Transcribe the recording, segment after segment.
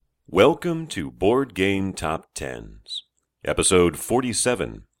Welcome to Board Game Top Tens, episode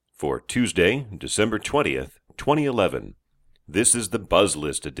 47 for Tuesday, December 20th, 2011. This is the Buzz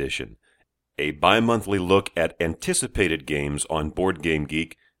List edition, a bi-monthly look at anticipated games on Board Game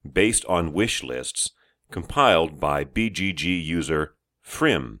Geek based on wish lists, compiled by BGG user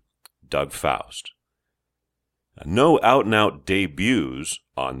Frim, Doug Faust. No out-and-out debuts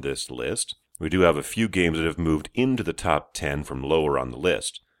on this list. We do have a few games that have moved into the top 10 from lower on the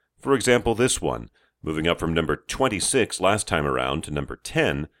list. For example, this one, moving up from number 26 last time around to number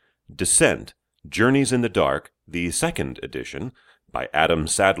 10, Descent, Journeys in the Dark, the second edition, by Adam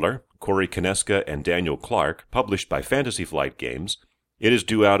Sadler, Corey Konieczka, and Daniel Clark, published by Fantasy Flight Games. It is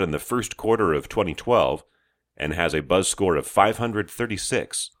due out in the first quarter of 2012 and has a buzz score of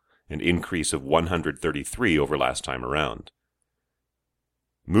 536, an increase of 133 over last time around.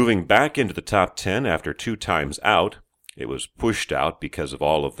 Moving back into the top 10 after 2 times out, it was pushed out because of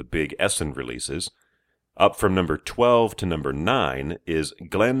all of the big Essen releases. Up from number 12 to number 9 is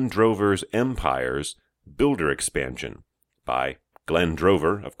Glenn Drover's Empires Builder Expansion by Glenn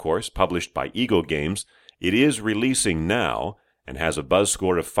Drover, of course, published by Eagle Games. It is releasing now and has a buzz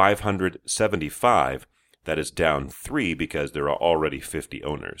score of 575. That is down 3 because there are already 50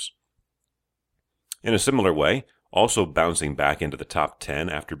 owners. In a similar way, also bouncing back into the top 10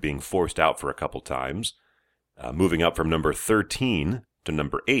 after being forced out for a couple times, moving up from number 13 to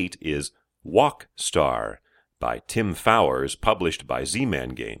number 8 is Walk Star by Tim Fowers, published by Z-Man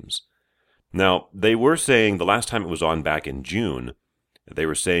Games. Now, they were saying the last time it was on back in June, they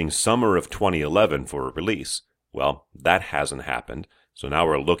were saying summer of 2011 for a release. Well, that hasn't happened, so now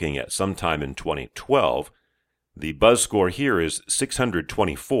we're looking at sometime in 2012. The buzz score here is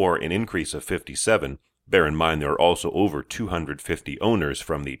 624, an increase of 57. Bear in mind there are also over 250 owners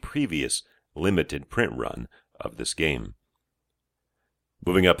from the previous limited print run of this game.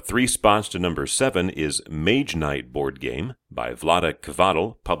 Moving up 3 spots to number 7 is Mage Knight board game by Vlada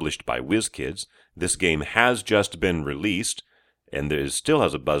Kvadl, published by WizKids. This game has just been released, and it still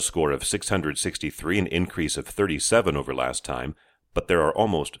has a buzz score of 663, an increase of 37 over last time, but there are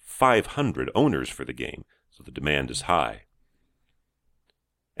almost 500 owners for the game, so the demand is high.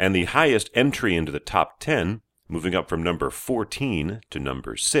 And the highest entry into the top 10, moving up from number 14 to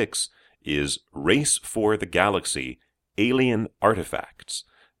number 6, is Race for the Galaxy, Alien Artifacts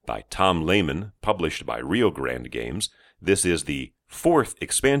by Tom Lehman, published by Rio Grande Games. This is the 4th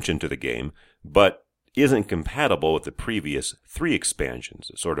expansion to the game, but isn't compatible with the previous 3 expansions.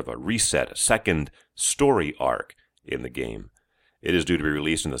 It's sort of a reset, a second story arc in the game. It is due to be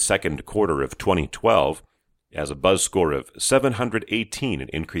released in the second quarter of 2012, has a buzz score of 718, an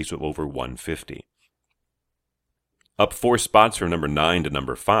increase of over 150. Up 4 spots from number 9 to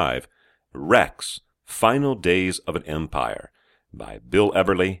number 5, Rex, Final Days of an Empire by Bill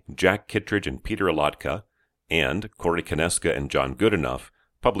Eberly, Jack Kittredge, and Peter Alotka, and Corey Konieczka and John Goodenough,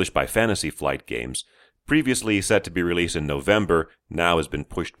 published by Fantasy Flight Games. Previously set to be released in November, now has been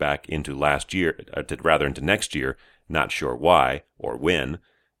pushed back into into next year, not sure why or when.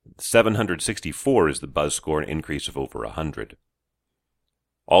 764 is the buzz score, an increase of over 100.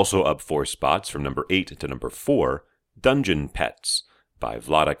 Also up 4 spots from number 8 to number 4, Dungeon Pets by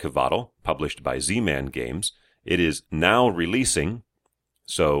Vlada Kvadl, published by Z-Man Games. It is now releasing,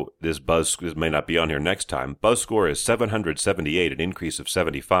 so this may not be on here next time. Buzz score is 778, an increase of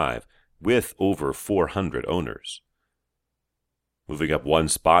 75, with over 400 owners. Moving up 1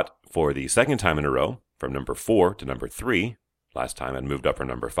 spot for the second time in a row, from number 4 to number 3, last time I'd moved up from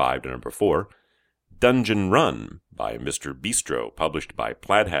number 5 to number 4, Dungeon Run by Mr. Bistro, published by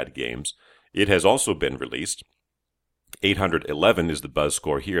Plaidhead Games. It has also been released. 811 is the buzz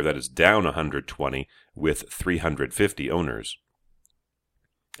score here. That is down 120 with 350 owners.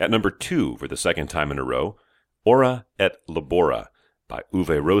 At number 2 for the second time in a row, Ora et Labora by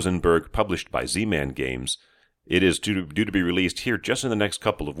Uwe Rosenberg, published by Z-Man Games. It is due to be released here just in the next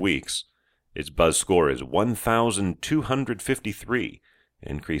couple of weeks. Its buzz score is 1,253,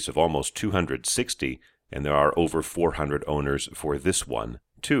 an increase of almost 260, and there are over 400 owners for this one,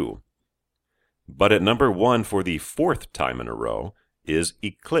 too. But at number 1 for the 4th time in a row is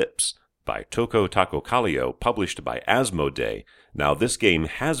Eclipse by Toko Takokallio, published by Asmodee. Now, this game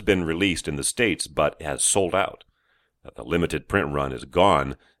has been released in the States, but has sold out. The limited print run is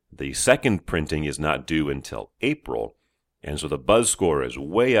gone. The second printing is not due until April, and so the buzz score is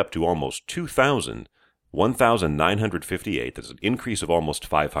way up to almost 2,000, 1,958. That's an increase of almost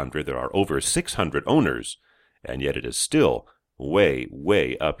 500. There are over 600 owners, and yet it is still way,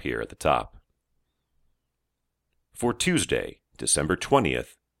 way up here at the top. For Tuesday, December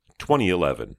 20th, 2011.